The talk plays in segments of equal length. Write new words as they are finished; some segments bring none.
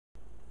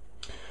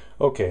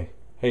Okay,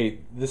 hey,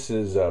 this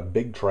is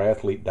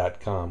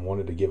BigTriathlete.com.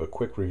 Wanted to give a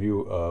quick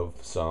review of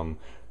some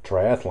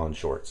triathlon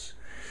shorts,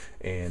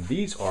 and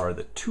these are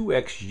the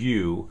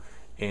 2XU,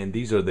 and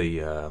these are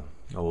the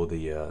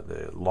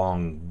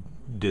long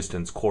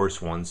distance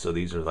course ones. So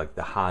these are like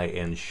the high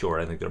end short.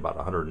 I think they're about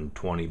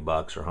 120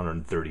 bucks or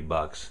 130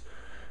 bucks.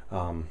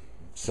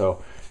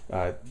 So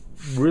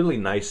really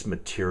nice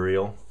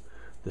material.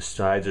 The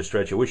sides are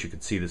stretchy. I wish you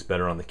could see this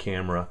better on the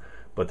camera,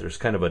 but there's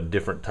kind of a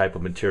different type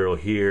of material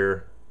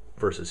here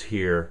versus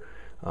here.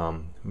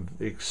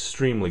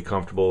 Extremely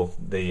comfortable.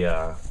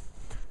 The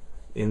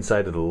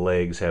inside of the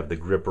legs have the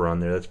gripper on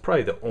there. That's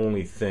probably the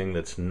only thing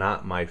that's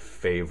not my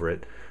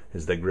favorite,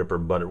 is the gripper,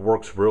 but it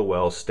works real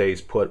well, stays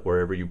put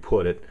wherever you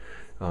put it.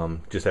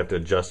 Just have to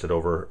adjust it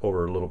over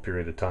a little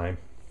period of time.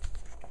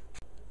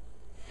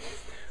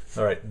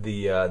 All right,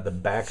 the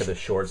back of the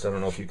shorts, I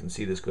don't know if you can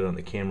see this good on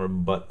the camera,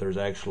 but there's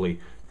actually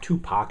 2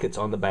 pockets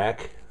on the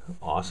back.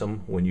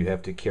 Awesome when you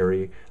have to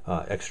carry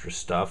extra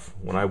stuff.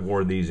 When I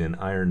wore these in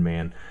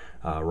Ironman,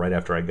 right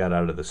after I got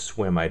out of the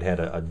swim, I'd had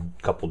a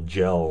couple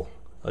gel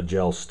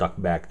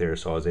stuck back there,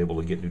 so I was able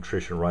to get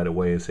nutrition right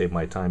away and save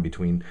my time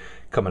between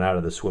coming out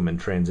of the swim and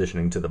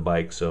transitioning to the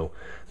bike, so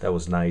that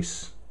was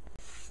nice.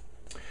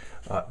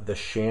 The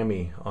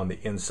chamois on the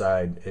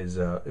inside is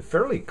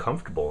fairly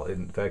comfortable.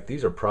 In fact,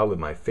 these are probably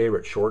my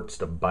favorite shorts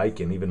to bike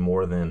in, even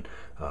more than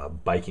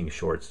biking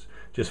shorts,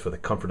 just for the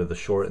comfort of the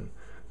short.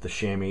 The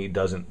chamois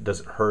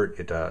doesn't hurt.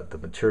 The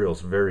material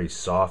is very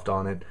soft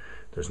on it.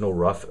 There's no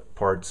rough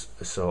parts,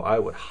 so I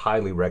would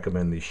highly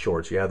recommend these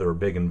shorts. Yeah, they're a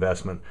big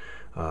investment.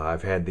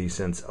 I've had these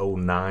since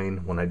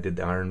 '09 when I did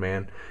the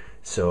Ironman,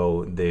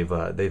 so they've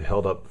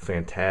held up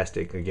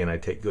fantastic. Again, I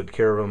take good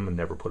care of them and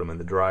never put them in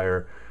the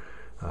dryer.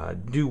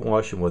 Do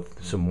wash them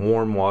with some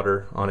warm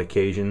water on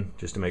occasion,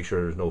 just to make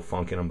sure there's no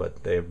funk in them.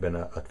 But they have been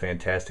a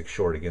fantastic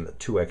short. Again, the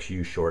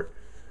 2XU short.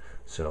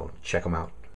 So check them out.